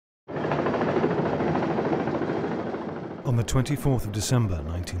On the 24th of December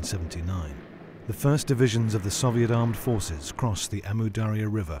 1979, the first divisions of the Soviet armed forces crossed the Amu Darya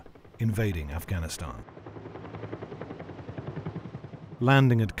River, invading Afghanistan.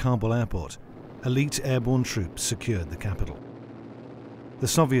 Landing at Kabul airport, elite airborne troops secured the capital. The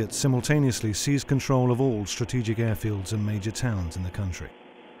Soviets simultaneously seized control of all strategic airfields and major towns in the country.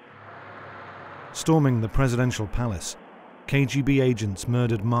 Storming the presidential palace, KGB agents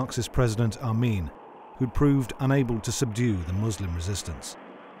murdered Marxist President Amin, who'd proved unable to subdue the Muslim resistance.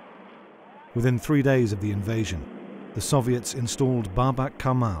 Within 3 days of the invasion, the Soviets installed Babak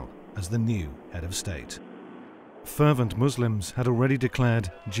Kemal as the new head of state. Fervent Muslims had already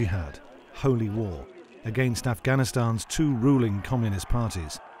declared jihad, holy war, against Afghanistan's two ruling communist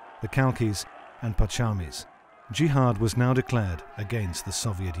parties, the Khalqis and Pachamis. Jihad was now declared against the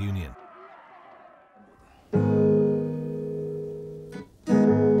Soviet Union.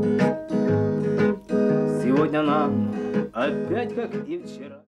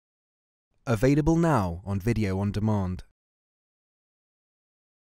 Available now on video on demand.